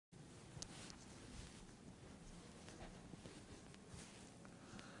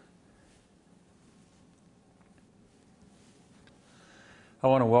I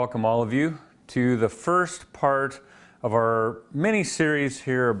want to welcome all of you to the first part of our mini-series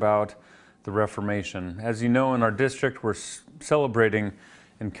here about the Reformation. As you know, in our district, we're celebrating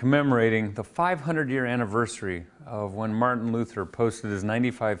and commemorating the 500-year anniversary of when Martin Luther posted his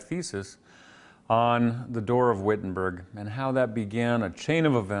 95 Theses on the door of Wittenberg, and how that began a chain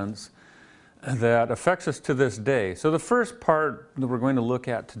of events that affects us to this day. So the first part that we're going to look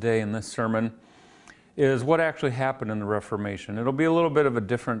at today in this sermon is what actually happened in the Reformation. It'll be a little bit of a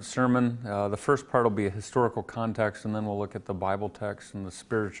different sermon. The first part will be a historical context, and then we'll look at the Bible text and the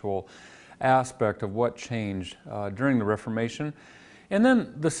spiritual aspect of what changed during the Reformation. And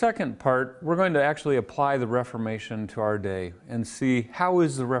then the second part, we're going to actually apply the Reformation to our day and see how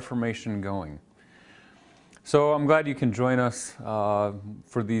is the Reformation going. So I'm glad you can join us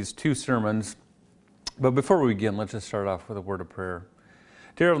for these two sermons. But before we begin, let's just start off with a word of prayer.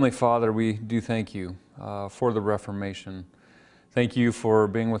 Dear Heavenly Father, we do thank you for the Reformation. Thank you for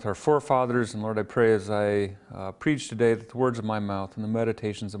being with our forefathers. And Lord, I pray as I preach today that the words of my mouth and the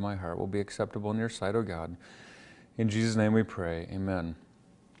meditations of my heart will be acceptable in your sight, O God. In Jesus' name we pray. Amen.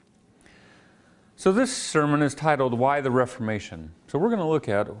 So this sermon is titled, Why the Reformation? So we're going to look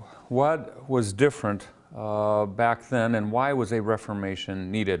at what was different back then and why was a Reformation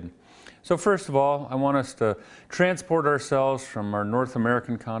needed. So first of all, I want us to transport ourselves from our North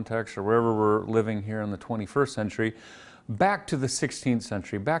American context or wherever we're living here in the 21st century back to the 16th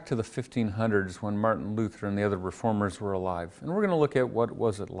century, back to the 1500s when Martin Luther and the other reformers were alive. And we're going to look at what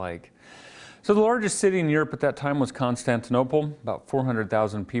was it like. So the largest city in Europe at that time was Constantinople, about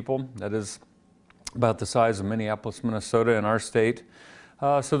 400,000 people. That is about the size of Minneapolis, Minnesota in our state.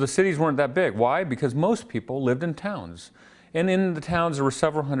 So the cities weren't that big. Why? Because most people lived in towns. And in the towns there were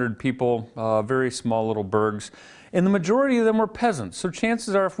several hundred people, very small little burgs. And the majority of them were peasants. So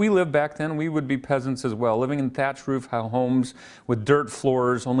chances are if we lived back then, we would be peasants as well, living in thatched roof homes with dirt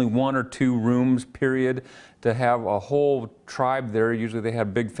floors, only one or two rooms, period, to have a whole tribe there. Usually they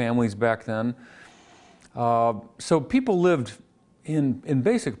had big families back then. So people lived in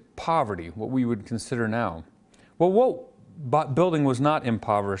basic poverty, what we would consider now. Well, what building was not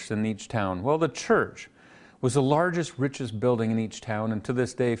impoverished in each town? Well, the church was the largest, richest building in each town, and to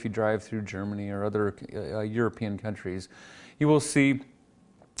this day, if you drive through Germany or other European countries, you will see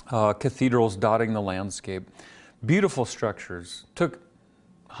cathedrals dotting the landscape. Beautiful structures. Took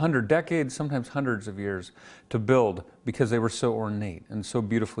 100 decades, sometimes hundreds of years to build because they were so ornate and so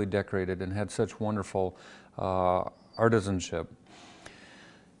beautifully decorated and had such wonderful artisanship.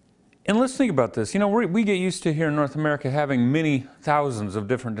 And let's think about this. You know, we get used to here in North America having many thousands of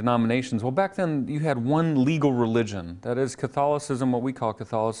different denominations. Well, back then you had one legal religion. That is Catholicism, what we call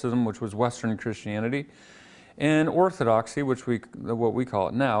Catholicism, which was Western Christianity, and Orthodoxy, which what we call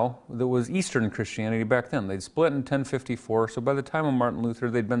it now, that was Eastern Christianity back then. They'd split in 1054, so by the time of Martin Luther,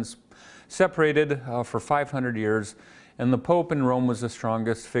 they'd been separated for 500 years, and the Pope in Rome was the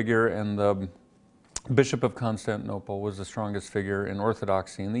strongest figure, and the Bishop of Constantinople was the strongest figure in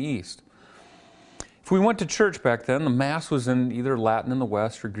Orthodoxy in the East. If we went to church back then, the Mass was in either Latin in the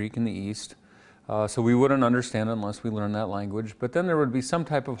West or Greek in the East, so we wouldn't understand it unless we learned that language. But then there would be some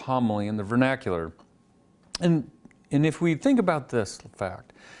type of homily in the vernacular. And if we think about this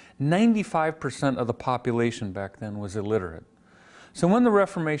fact, 95% of the population back then was illiterate. So when the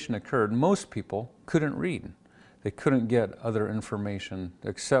Reformation occurred, most people couldn't read. They couldn't get other information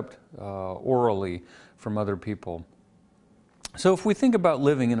except orally from other people. So if we think about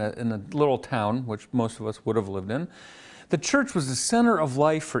living in a little town, which most of us would have lived in, the church was the center of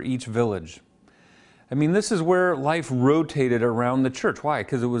life for each village. I mean, this is where life rotated around the church. Why?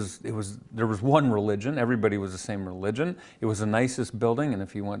 Because there was one religion. Everybody was the same religion. It was the nicest building, and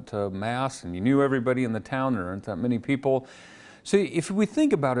if you went to Mass and you knew everybody in the town, there aren't that many people. So if we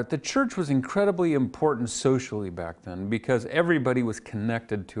think about it, the church was incredibly important socially back then because everybody was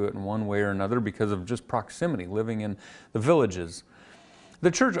connected to it in one way or another because of just proximity, living in the villages. The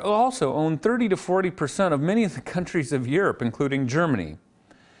church also owned 30 to 40% of many of the countries of Europe, including Germany.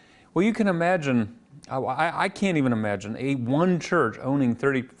 Well, you can imagine, I can't even imagine one church owning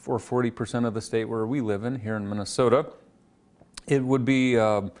 30 or 40% of the state where we live in, here in Minnesota. It would be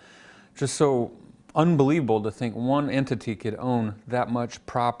just so unbelievable to think one entity could own that much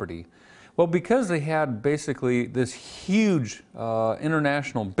property. Well, because they had basically this huge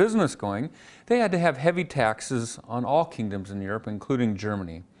international business going, they had to have heavy taxes on all kingdoms in Europe, including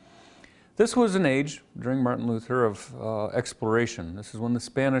Germany. This was an age, during Martin Luther, of exploration. This is when the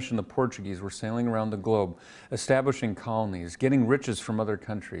Spanish and the Portuguese were sailing around the globe, establishing colonies, getting riches from other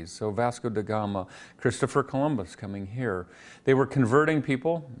countries. So Vasco da Gama, Christopher Columbus coming here. They were converting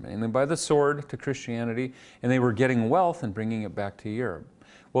people, mainly by the sword, to Christianity, and they were getting wealth and bringing it back to Europe.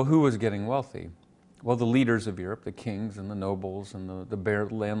 Well, who was getting wealthy? Well, the leaders of Europe, the kings and the nobles and the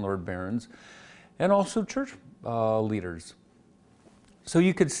landlord barons, and also church leaders. So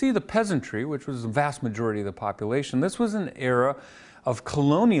you could see the peasantry, which was the vast majority of the population. This was an era of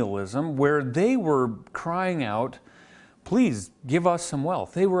colonialism where they were crying out, please give us some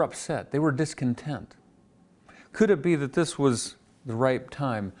wealth. They were upset. They were discontent. Could it be that this was the right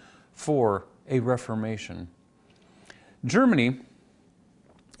time for a reformation? Germany,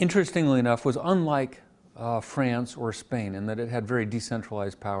 interestingly enough, was unlike France or Spain in that it had very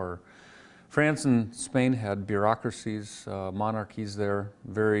decentralized power. France and Spain had bureaucracies, monarchies there,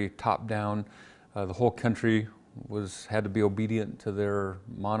 very top-down. The whole country had to be obedient to their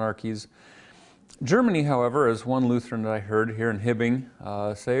monarchies. Germany, however, as one Lutheran that I heard here in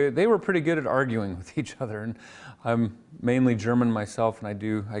Hibbing say, they were pretty good at arguing with each other. And I'm mainly German myself, and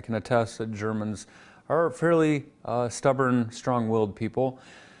I can attest that Germans are fairly stubborn, strong-willed people.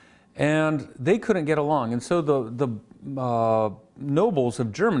 And they couldn't get along. And so the nobles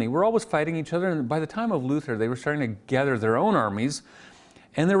of Germany were always fighting each other. And by the time of Luther, they were starting to gather their own armies.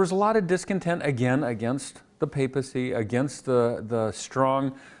 And there was a lot of discontent, again, against the papacy, against the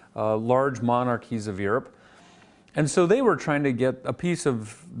strong, large monarchies of Europe. And so they were trying to get a piece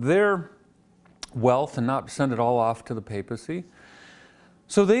of their wealth and not send it all off to the papacy.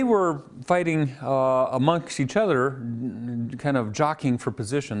 So they were fighting amongst each other, kind of jockeying for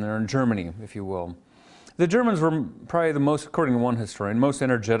position there in Germany, if you will. The Germans were probably the most, according to one historian, most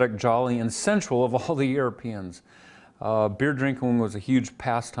energetic, jolly, and sensual of all the Europeans. Beer drinking was a huge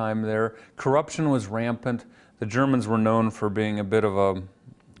pastime there. Corruption was rampant. The Germans were known for being a bit of a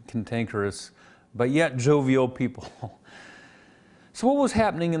cantankerous, but yet jovial people. So what was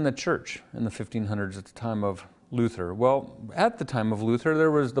happening in the church in the 1500s at the time of Luther? Well, at the time of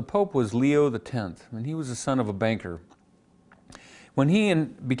Luther, the Pope was Leo X, and he was the son of a banker. When he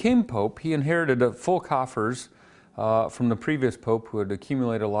became Pope, he inherited full coffers from the previous Pope who had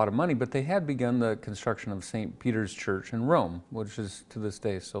accumulated a lot of money, but they had begun the construction of St. Peter's Church in Rome, which is to this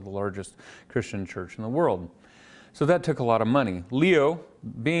day still the largest Christian church in the world. So that took a lot of money. Leo,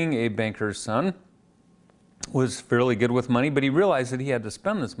 being a banker's son, was fairly good with money, but he realized that he had to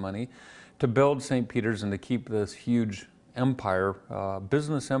spend this money to build St. Peter's and to keep this huge empire,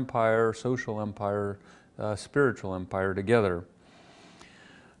 business empire, social empire, spiritual empire together.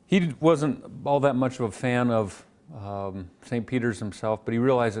 He wasn't all that much of a fan of St. Peter's himself, but he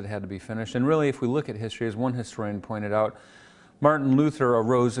realized it had to be finished. And really, if we look at history, as one historian pointed out, Martin Luther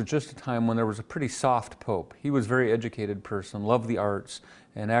arose at just a time when there was a pretty soft pope. He was a very educated person, loved the arts,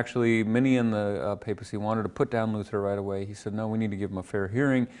 and actually many in the papacy wanted to put down Luther right away. He said, no, we need to give him a fair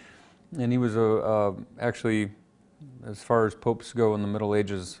hearing. And he was actually, as far as popes go in the Middle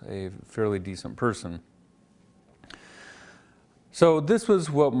Ages, a fairly decent person. So this was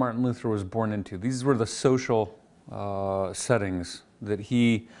what Martin Luther was born into. These were the social settings that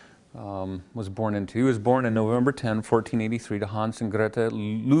he was born into. He was born on November 10, 1483 to Hans and Grete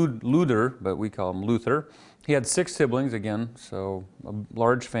Luder, but we call him Luther. He had 6 siblings, again, so a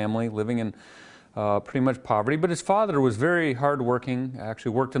large family living in pretty much poverty. But his father was very hardworking,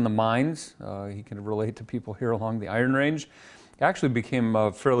 actually worked in the mines. He could relate to people here along the Iron Range. He actually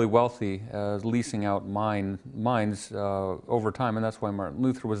became fairly wealthy leasing out mines over time, and that's why Martin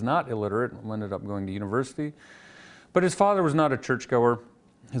Luther was not illiterate and ended up going to university. But his father was not a churchgoer.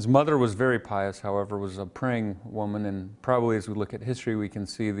 His mother was very pious, however, was a praying woman, and probably as we look at history, we can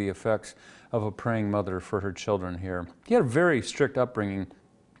see the effects of a praying mother for her children here. He had a very strict upbringing.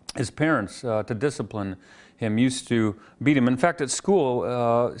 His parents, to discipline him, used to beat him. In fact, at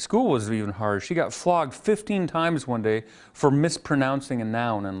school, school was even hard. She got flogged 15 times one day for mispronouncing a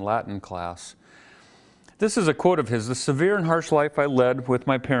noun in Latin class. This is a quote of his: "The severe and harsh life I led with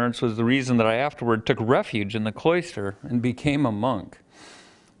my parents was the reason that I afterward took refuge in the cloister and became a monk."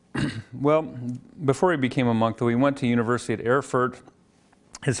 Well, before he became a monk, though, he went to university at Erfurt.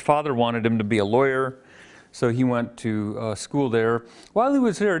 His father wanted him to be a lawyer, so he went to school there. While he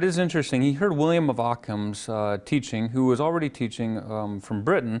was there, it is interesting, he heard William of Ockham's teaching, who was already teaching from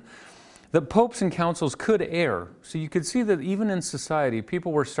Britain, that popes and councils could err. So you could see that even in society,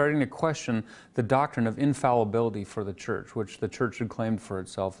 people were starting to question the doctrine of infallibility for the church, which the church had claimed for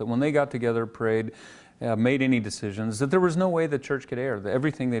itself, that when they got together, prayed, made any decisions, that there was no way the church could err, that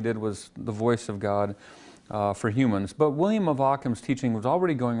everything they did was the voice of God for humans. But William of Ockham's teaching was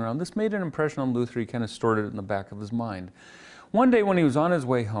already going around. This made an impression on Luther. He kind of stored it in the back of his mind. One day when he was on his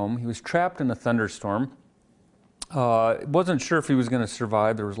way home, he was trapped in a thunderstorm. Wasn't sure if he was going to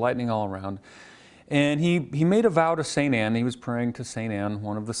survive. There was lightning all around. And he made a vow to St. Anne. He was praying to St. Anne,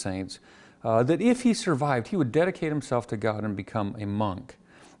 one of the saints, that if he survived, he would dedicate himself to God and become a monk.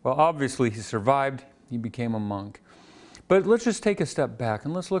 Well, obviously he survived. He became a monk. But let's just take a step back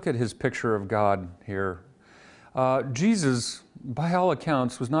and let's look at his picture of God here. Jesus, by all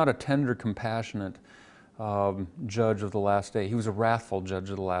accounts, was not a tender, compassionate judge of the last day. He was a wrathful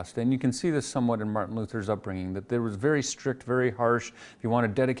judge of the last day. And you can see this somewhat in Martin Luther's upbringing, that there was very strict, very harsh. If you want to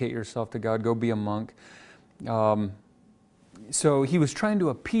dedicate yourself to God, go be a monk. So he was trying to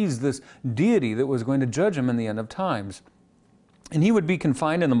appease this deity that was going to judge him in the end of times. And he would be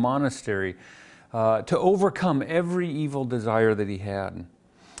confined in the monastery to overcome every evil desire that he had.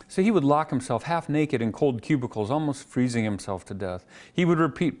 So he would lock himself half naked in cold cubicles, almost freezing himself to death. He would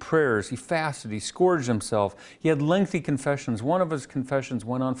repeat prayers. He fasted. He scourged himself. He had lengthy confessions. One of his confessions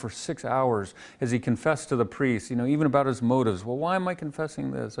went on for 6 hours as he confessed to the priest, even about his motives. Well, why am I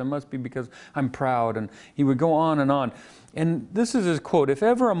confessing this? It must be because I'm proud. And he would go on and on. And this is his quote: "If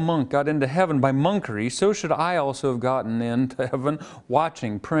ever a monk got into heaven by monkery, so should I also have gotten into heaven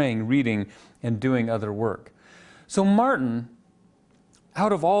watching, praying, reading, and doing other work." So Martin,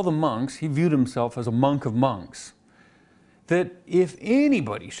 out of all the monks, he viewed himself as a monk of monks. That if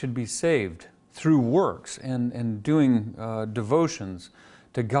anybody should be saved through works and doing devotions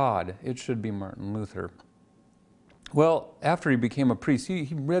to God, it should be Martin Luther. Well, after he became a priest,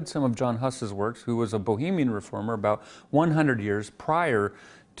 he read some of John Huss's works, who was a Bohemian reformer about 100 years prior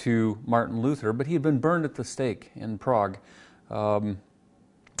to Martin Luther, but he had been burned at the stake in Prague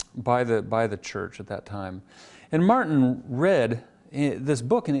by the church at that time. And Martin read this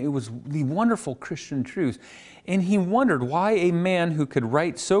book, and it was the wonderful Christian truths. And he wondered why a man who could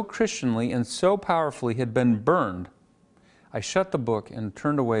write so Christianly and so powerfully had been burned. "I shut the book and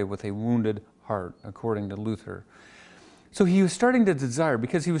turned away with a wounded heart," according to Luther. So he was starting to desire,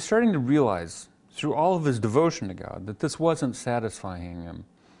 because he was starting to realize through all of his devotion to God that this wasn't satisfying him.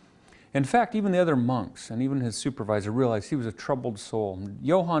 In fact, even the other monks and even his supervisor realized he was a troubled soul.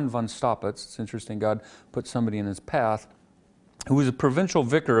 Johann von Staupitz, it's interesting, God put somebody in his path, who was a provincial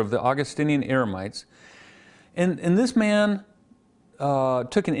vicar of the Augustinian Eremites. And this man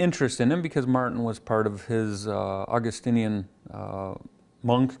took an interest in him because Martin was part of his Augustinian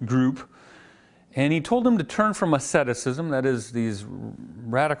monk group. And he told him to turn from asceticism, that is, these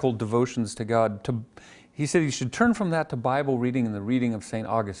radical devotions to God, he said he should turn from that to Bible reading and the reading of St.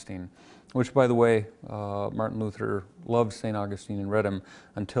 Augustine, which, by the way, Martin Luther loved St. Augustine and read him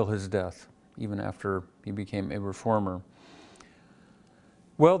until his death, even after he became a reformer.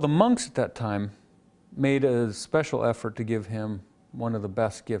 Well, the monks at that time made a special effort to give him one of the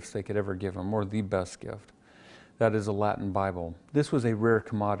best gifts they could ever give him, or the best gift. That is a Latin Bible. This was a rare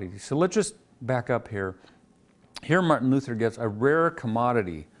commodity. So let's just back up here. Here Martin Luther gets a rare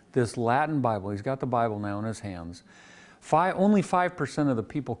commodity, this Latin Bible. He's got the Bible now in his hands. Only 5% of the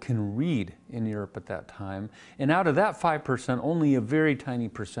people can read in Europe at that time. And out of that 5%, only a very tiny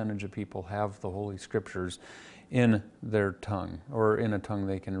percentage of people have the Holy Scriptures in their tongue, or in a tongue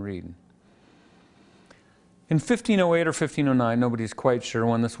they can read. In 1508 or 1509, nobody's quite sure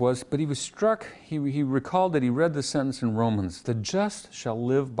when this was, but he was struck, he recalled that he read the sentence in Romans, "The just shall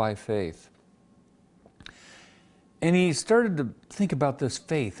live by faith." And he started to think about this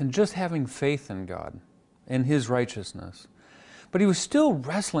faith and just having faith in God and His righteousness. But he was still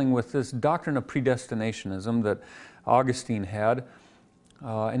wrestling with this doctrine of predestinationism that Augustine had.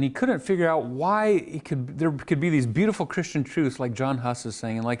 And he couldn't figure out why there could be these beautiful Christian truths like John Huss is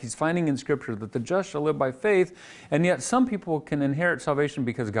saying, and like he's finding in Scripture, that the just shall live by faith, and yet some people can inherit salvation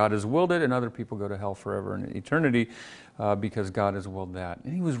because God has willed it, and other people go to hell forever in eternity because God has willed that.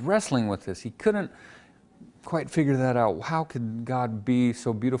 And he was wrestling with this. He couldn't quite figure that out. How could God be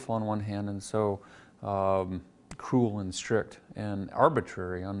so beautiful on one hand and so cruel and strict and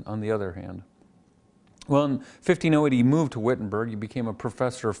arbitrary on the other hand? Well, in 1508, he moved to Wittenberg. He became a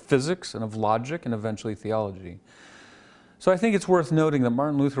professor of physics and of logic and eventually theology. So I think it's worth noting that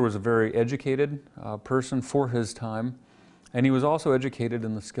Martin Luther was a very educated person for his time, and he was also educated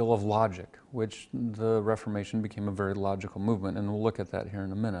in the skill of logic, which the Reformation became a very logical movement, and we'll look at that here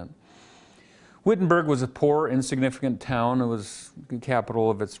in a minute. Wittenberg was a poor, insignificant town. It was the capital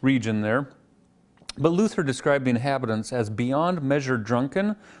of its region there. But Luther described the inhabitants as beyond measure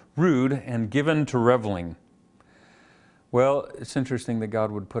drunken, rude, and given to reveling. Well, it's interesting that God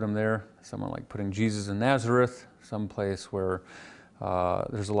would put him there, someone like putting Jesus in Nazareth, some place where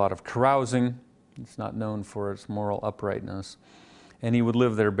there's a lot of carousing. It's not known for its moral uprightness. And he would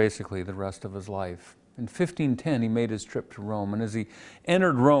live there basically the rest of his life. In 1510, he made his trip to Rome, and as he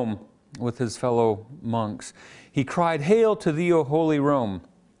entered Rome with his fellow monks, he cried, "Hail to thee, O holy Rome!"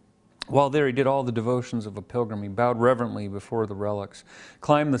 While there, he did all the devotions of a pilgrim. He bowed reverently before the relics,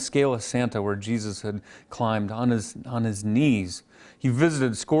 climbed the Scala Santa where Jesus had climbed on his knees. He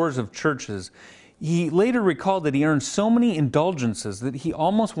visited scores of churches. He later recalled that he earned so many indulgences that he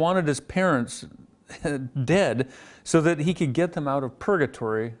almost wanted his parents dead so that he could get them out of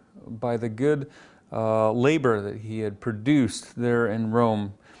purgatory by the good labor that he had produced there in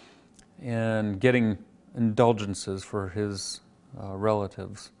Rome and getting indulgences for his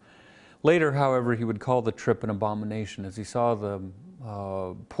relatives. Later, however, he would call the trip an abomination as he saw the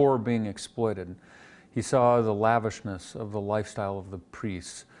poor being exploited. He saw the lavishness of the lifestyle of the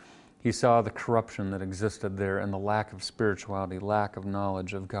priests. He saw the corruption that existed there and the lack of spirituality, lack of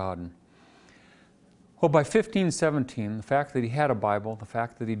knowledge of God. Well, by 1517, the fact that he had a Bible, the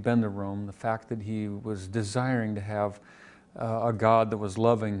fact that he'd been to Rome, the fact that he was desiring to have a God that was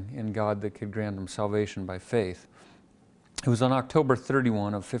loving and God that could grant him salvation by faith. It was on October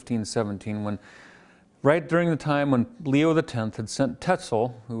 31 of 1517 when, right during the time when Leo X had sent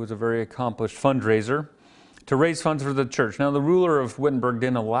Tetzel, who was a very accomplished fundraiser, to raise funds for the church. Now, the ruler of Wittenberg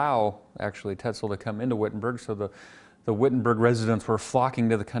didn't allow, actually, Tetzel to come into Wittenberg, so the Wittenberg residents were flocking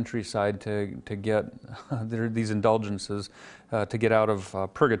to the countryside to get these indulgences, to get out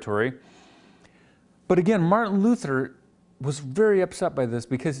of purgatory. But again, Martin Luther was very upset by this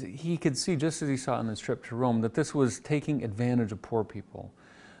because he could see, just as he saw on his trip to Rome, that this was taking advantage of poor people.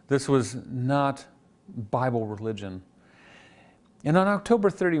 This was not Bible religion. And on October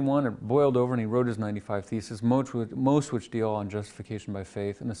 31, it boiled over and he wrote his 95 Theses, most which deal on justification by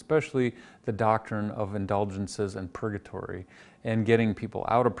faith, and especially the doctrine of indulgences and purgatory, and getting people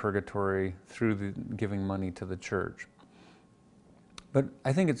out of purgatory through giving money to the church. But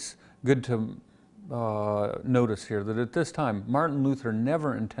I think it's good to notice here that at this time, Martin Luther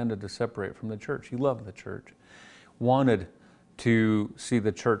never intended to separate from the church. He loved the church, wanted to see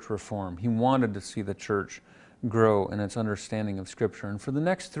the church reform. He wanted to see the church grow in its understanding of Scripture. And for the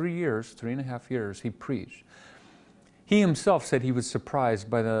next 3 years, 3.5 years, he preached. He himself said he was surprised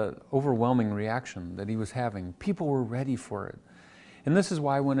by the overwhelming reaction that he was having. People were ready for it. And this is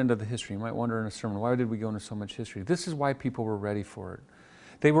why I went into the history. You might wonder in a sermon, why did we go into so much history? This is why people were ready for it.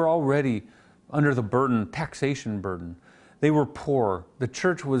 They were already under the burden, taxation burden. They were poor. The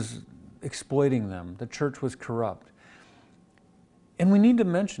church was exploiting them. The church was corrupt. And we need to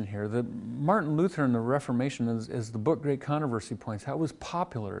mention here that Martin Luther and the Reformation, as the book Great Controversy points out, was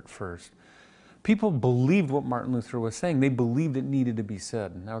popular at first. People believed what Martin Luther was saying. They believed it needed to be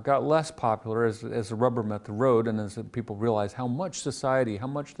said. Now, it got less popular as the rubber met the road and as people realized how much society, how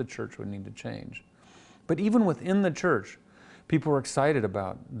much the church would need to change. But even within the church, people were excited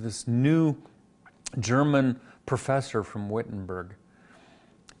about this new German professor from Wittenberg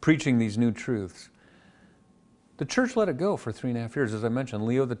preaching these new truths. The church let it go for 3.5 years. As I mentioned,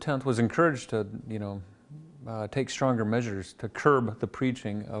 Leo X was encouraged to, take stronger measures to curb the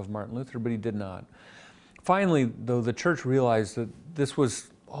preaching of Martin Luther, but he did not. Finally, though, the church realized that this was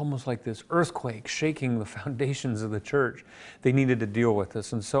almost like this earthquake shaking the foundations of the church. They needed to deal with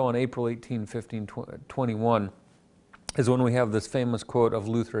this. And so on April 18, 1521, is when we have this famous quote of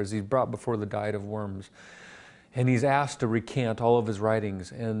Luther as he's brought before the Diet of Worms. And he's asked to recant all of his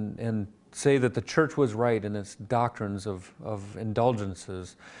writings and say that the church was right in its doctrines of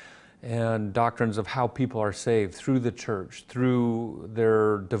indulgences and doctrines of how people are saved through the church, through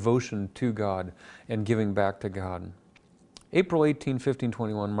their devotion to God and giving back to God. April 18,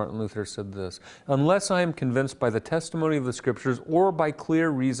 1521, Martin Luther said this, "Unless I am convinced by the testimony of the Scriptures or by clear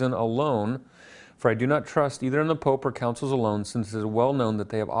reason alone, for I do not trust either in the Pope or councils alone, since it is well known that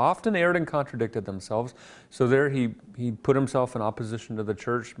they have often erred and contradicted themselves." So there he put himself in opposition to the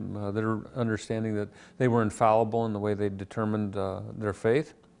church, their understanding that they were infallible in the way they determined their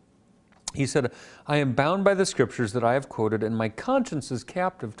faith. He said, "I am bound by the Scriptures that I have quoted, and my conscience is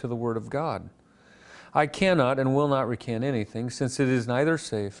captive to the Word of God. I cannot and will not recant anything, since it is neither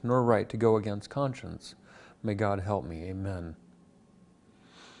safe nor right to go against conscience. May God help me. Amen."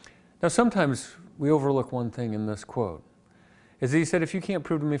 Now, sometimes we overlook one thing in this quote. Is he said, if you can't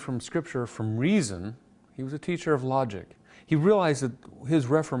prove to me from Scripture, from reason, he was a teacher of logic. He realized that his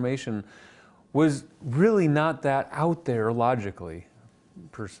Reformation was really not that out there logically,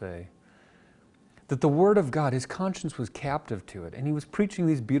 per se. That the Word of God, his conscience was captive to it, and he was preaching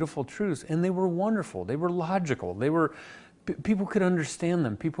these beautiful truths, and they were wonderful, they were logical, people could understand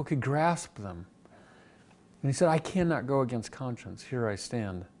them, people could grasp them. And he said, I cannot go against conscience, here I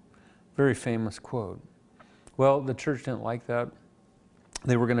stand. Very famous quote. Well, the church didn't like that.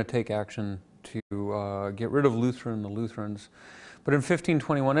 They were going to take action to get rid of Luther and the Lutherans. But in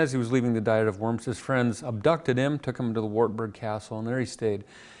 1521, as he was leaving the Diet of Worms, his friends abducted him, took him to the Wartburg Castle, and there he stayed.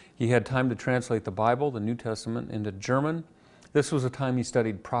 He had time to translate the Bible, the New Testament, into German. This was a time he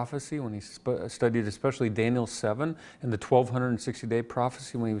studied prophecy, when he studied especially Daniel 7 and the 1260-day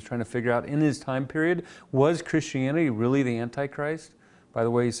prophecy, when he was trying to figure out in his time period, was Christianity really the Antichrist? By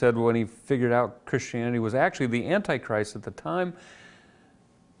the way, he said when he figured out Christianity was actually the Antichrist at the time,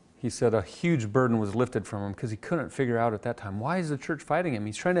 he said a huge burden was lifted from him because he couldn't figure out at that time, why is the church fighting him?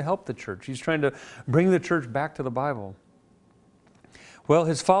 He's trying to help the church. He's trying to bring the church back to the Bible. Well,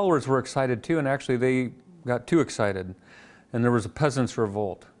 his followers were excited too, and actually they got too excited. And there was a peasants'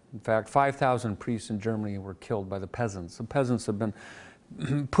 revolt. In fact, 5,000 priests in Germany were killed by the peasants. The peasants have been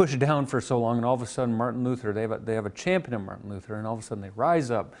pushed down for so long, and all of a sudden Martin Luther, they have a champion of Martin Luther, and all of a sudden they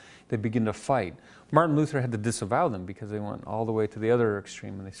rise up, they begin to fight. Martin Luther had to disavow them because they went all the way to the other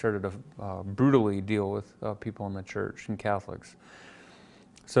extreme, and they started to brutally deal with people in the church and Catholics.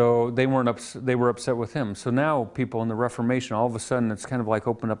 So they were upset with him. So now people in the Reformation, all of a sudden it's kind of like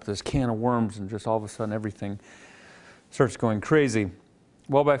opened up this can of worms, and just all of a sudden everything starts going crazy.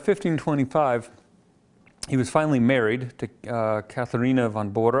 Well, by 1525, he was finally married to Katharina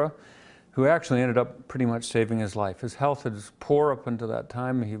von Bora, who actually ended up pretty much saving his life. His health was poor up until that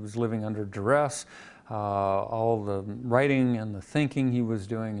time. He was living under duress. All the writing and the thinking he was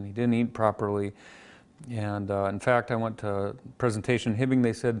doing, and he didn't eat properly. And in fact, I went to a presentation in Hibbing.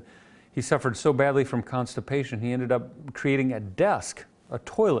 They said he suffered so badly from constipation, he ended up creating a desk, a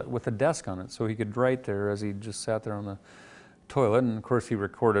toilet with a desk on it, so he could write there as he just sat there on the toilet. And of course he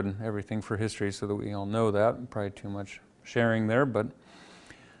recorded everything for history so that we all know that. Probably too much sharing there, but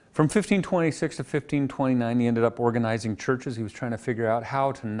from 1526 to 1529 he ended up organizing churches. He was trying to figure out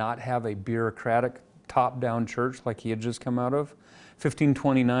how to not have a bureaucratic top-down church like he had just come out of.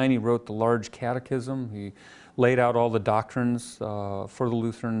 1529 he wrote the large catechism. He laid out all the doctrines for the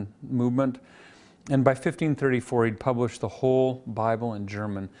Lutheran movement. And by 1534 he'd published the whole Bible in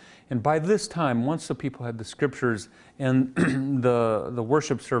German. And by this time, once the people had the scriptures and the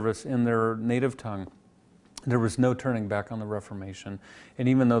worship service in their native tongue, there was no turning back on the Reformation. And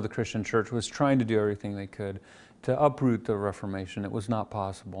even though the Christian church was trying to do everything they could to uproot the Reformation, it was not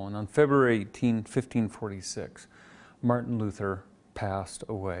possible. And on February 18, 1546, Martin Luther passed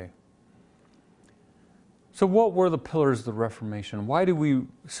away. So what were the pillars of the Reformation? Why do we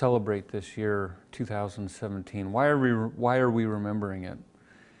celebrate this year, 2017? Why are we remembering it?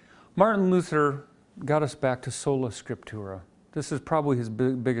 Martin Luther got us back to sola scriptura. This is probably his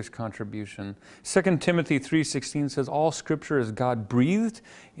biggest contribution. 2 Timothy 3:16 says, all scripture is God-breathed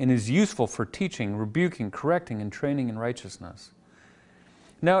and is useful for teaching, rebuking, correcting, and training in righteousness.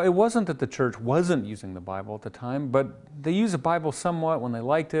 Now, it wasn't that the church wasn't using the Bible at the time, but they used the Bible somewhat when they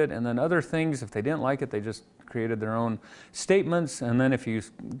liked it, and then other things, if they didn't like it, they just created their own statements. And then if you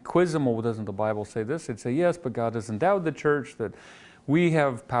quiz them, well, doesn't the Bible say this? They'd say yes, but God has endowed the church that we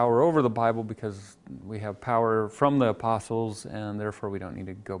have power over the Bible because we have power from the apostles, and therefore we don't need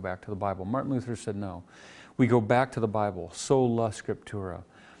to go back to the Bible. Martin Luther said no. We go back to the Bible, sola scriptura.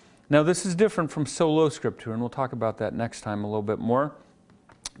 Now, this is different from solo scriptura, and we'll talk about that next time a little bit more.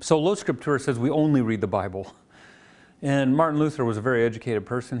 Sola scriptura says we only read the Bible. And Martin Luther was a very educated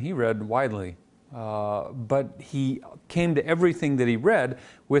person. He read widely. But he came to everything that he read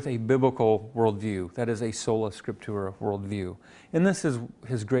with a biblical worldview. That is a sola scriptura worldview. And this is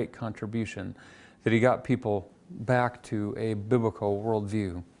his great contribution, that he got people back to a biblical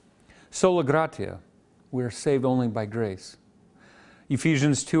worldview. Sola gratia, we are saved only by grace.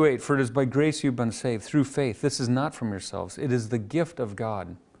 Ephesians 2:8, for it is by grace you've been saved, through faith. This is not from yourselves. It is the gift of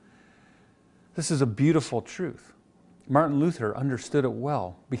God. This is a beautiful truth. Martin Luther understood it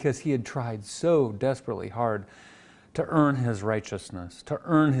well because he had tried so desperately hard to earn his righteousness, to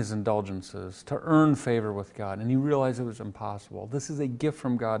earn his indulgences, to earn favor with God, and he realized it was impossible. This is a gift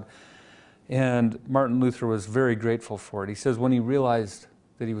from God, and Martin Luther was very grateful for it. He says when he realized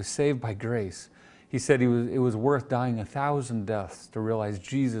that he was saved by grace, he said it was worth dying 1,000 deaths to realize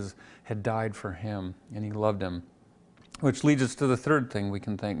Jesus had died for him and he loved him. Which leads us to the third thing we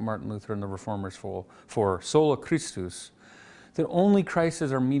can thank Martin Luther and the Reformers for, sola Christus, that only Christ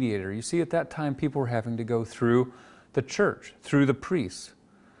is our mediator. You see, at that time people were having to go through the church, through the priests.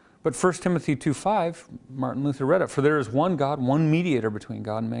 But 1 Timothy 2:5, Martin Luther read it, for there is one God, one mediator between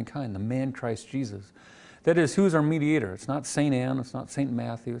God and mankind, the man Christ Jesus. That is, who is our mediator? It's not St. Anne, it's not St.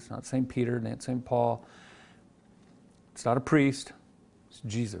 Matthew, it's not St. Peter, it's not St. Paul. It's not a priest, it's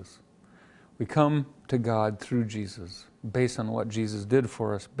Jesus. We come to God through Jesus, based on what Jesus did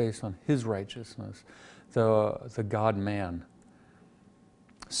for us, based on his righteousness, the God-man.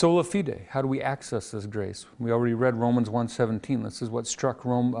 Sola fide, how do we access this grace? We already read Romans 1:17. This is what struck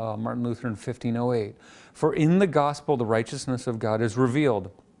Martin Luther in 1508. For in the gospel the righteousness of God is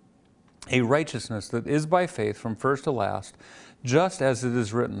revealed, a righteousness that is by faith from first to last, just as it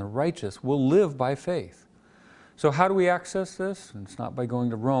is written, the righteous will live by faith. So how do we access this? It's not by going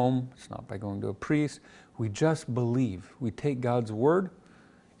to Rome. It's not by going to a priest. We just believe. We take God's word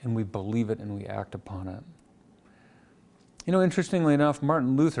and we believe it and we act upon it. You know, interestingly enough,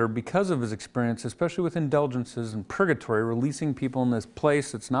 Martin Luther, because of his experience, especially with indulgences and purgatory, releasing people in this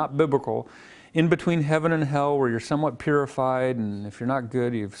place that's not biblical, in between heaven and hell, where you're somewhat purified, and if you're not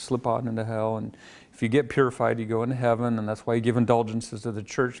good, you slip on into hell, and if you get purified, you go into heaven, and that's why you give indulgences to the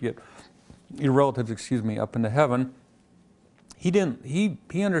church to get your relatives, up into heaven.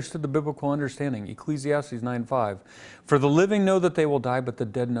 He understood the biblical understanding. Ecclesiastes 9:5. For the living know that they will die, but the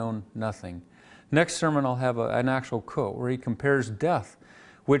dead know nothing. Next sermon I'll have an actual quote where he compares death,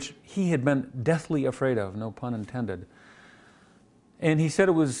 which he had been deathly afraid of, no pun intended. And he said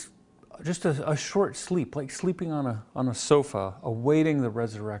it was just a short sleep, like sleeping on a sofa, awaiting the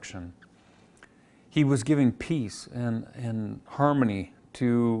resurrection. He was giving peace and harmony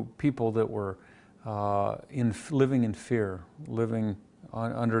to people that were living in fear, living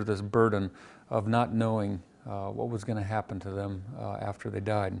under this burden of not knowing what was going to happen to them after they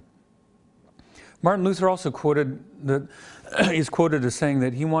died. Martin Luther also is quoted as saying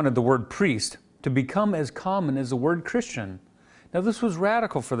that he wanted the word priest to become as common as the word Christian. Now this was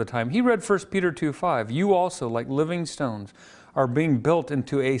radical for the time. He read 1 Peter 2:5. You also, like living stones, are being built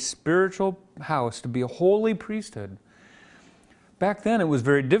into a spiritual house to be a holy priesthood. Back then it was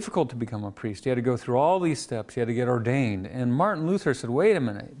very difficult to become a priest. You had to go through all these steps. You had to get ordained. And Martin Luther said, wait a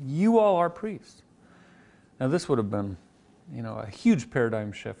minute, you all are priests. Now this would have been a huge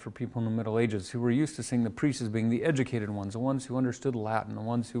paradigm shift for people in the Middle Ages who were used to seeing the priests as being the educated ones, the ones who understood Latin, the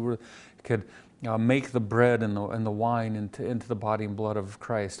ones who could make the bread and the wine into the body and blood of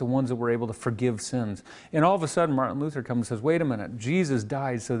Christ, the ones that were able to forgive sins. And all of a sudden Martin Luther comes and says, wait a minute, Jesus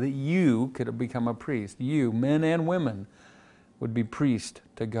died so that you could become a priest. You, men and women, would be priest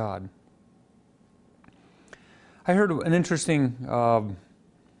to God. I heard an interesting, and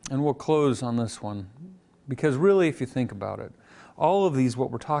we'll close on this one, because really if you think about it, all of these, what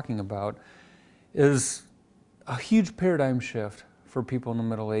we're talking about, is a huge paradigm shift for people in the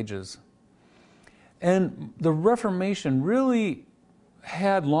Middle Ages. And the Reformation really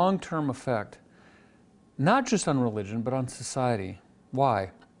had long-term effect, not just on religion, but on society.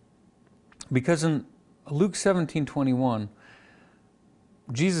 Why? Because in Luke 17:21,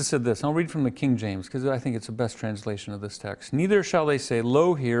 Jesus said this. I'll read from the King James because I think it's the best translation of this text. Neither shall they say,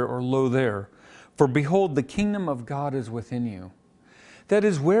 lo here or lo there, for behold, the kingdom of God is within you. That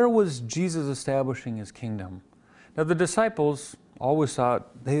is, where was Jesus establishing his kingdom? Now the disciples always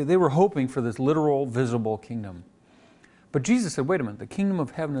thought, they were hoping for this literal, visible kingdom. But Jesus said, wait a minute, the kingdom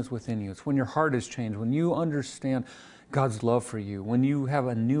of heaven is within you. It's when your heart is changed, when you understand God's love for you, when you have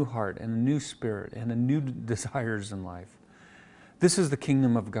a new heart and a new spirit and a new desires in life. This is the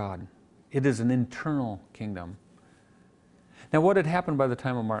kingdom of God. It is an internal kingdom. Now what had happened by the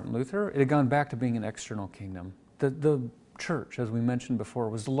time of Martin Luther? It had gone back to being an external kingdom. The church, as we mentioned before,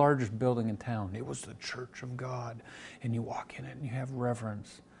 was the largest building in town. It was the church of God. And you walk in it and you have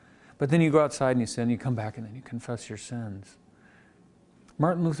reverence. But then you go outside and you sin, you come back and then you confess your sins.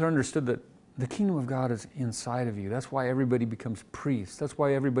 Martin Luther understood that the kingdom of God is inside of you. That's why everybody becomes priests. That's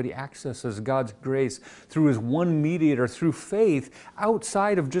why everybody accesses God's grace through his one mediator, through faith,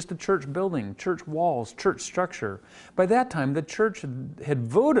 outside of just a church building, church walls, church structure. By that time, the church had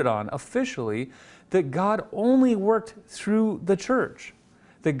voted on officially that God only worked through the church,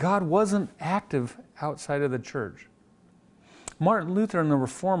 that God wasn't active outside of the church. Martin Luther and the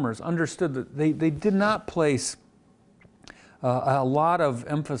Reformers understood that they did not place a lot of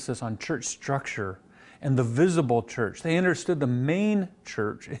emphasis on church structure and the visible church. They understood the main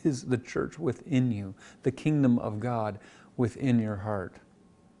church is the church within you, the kingdom of God within your heart.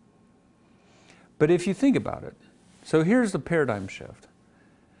 But if you think about it, so here's the paradigm shift.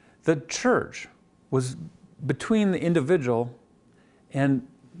 The church was between the individual and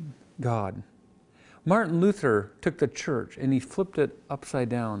God. Martin Luther took the church and he flipped it upside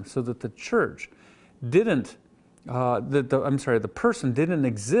down so that the church didn't the person didn't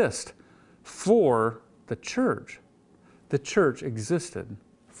exist for the church. The church existed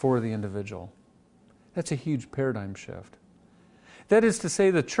for the individual. That's a huge paradigm shift. That is to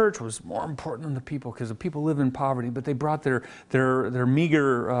say, the church was more important than the people because the people live in poverty, but they brought their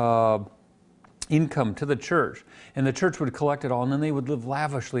meager income to the church, and the church would collect it all, and then they would live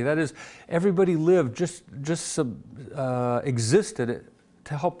lavishly. That is, everybody lived, existed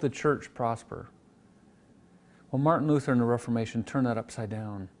to help the church prosper. Well, Martin Luther and the Reformation turned that upside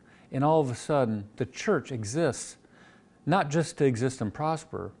down, and all of a sudden, the church exists, not just to exist and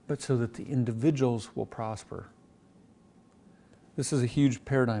prosper, but so that the individuals will prosper. This is a huge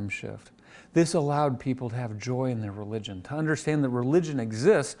paradigm shift. This allowed people to have joy in their religion, to understand that religion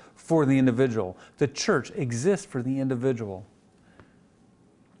exists for the individual. The church exists for the individual.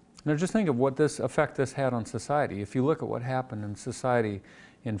 Now just think of what effect this had on society. If you look at what happened in society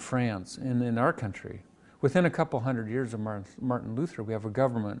in France and in our country, within a couple hundred years of Martin Luther, we have a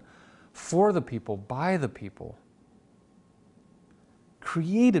government for the people, by the people,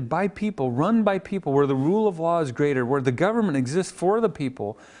 created by people, run by people, where the rule of law is greater, where the government exists for the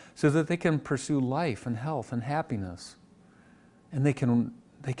people so that they can pursue life and health and happiness. And they can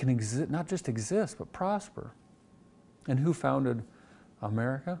exist, not just exist, but prosper. And who founded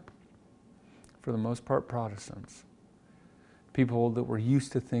America? For the most part, Protestants. People that were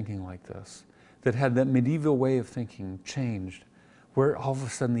used to thinking like this, that had that medieval way of thinking changed, where all of a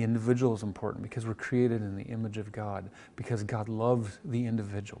sudden the individual is important because we're created in the image of God, because God loves the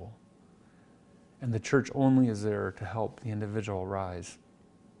individual. And the church only is there to help the individual rise.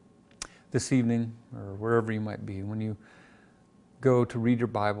 This evening, or wherever you might be, when you go to read your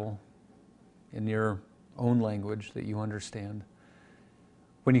Bible in your own language that you understand,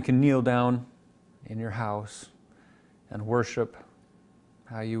 when you can kneel down in your house and worship,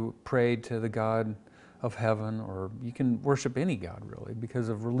 how you pray to the God of heaven, or you can worship any God really, because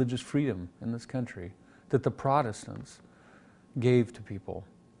of religious freedom in this country that the Protestants gave to people.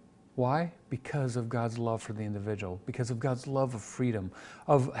 Why? Because of God's love for the individual, because of God's love of freedom,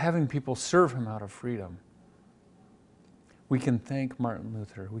 of having people serve Him out of freedom. We can thank Martin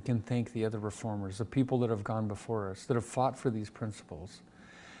Luther, we can thank the other reformers, the people that have gone before us, that have fought for these principles,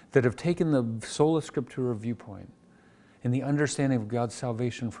 that have taken the sola scriptura viewpoint and the understanding of God's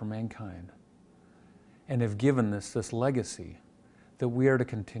salvation for mankind, and have given this legacy that we are to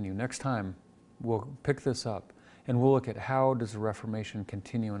continue. Next time, we'll pick this up and we'll look at how does the Reformation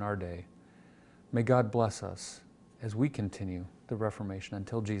continue in our day. May God bless us as we continue the Reformation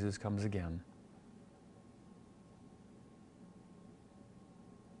until Jesus comes again.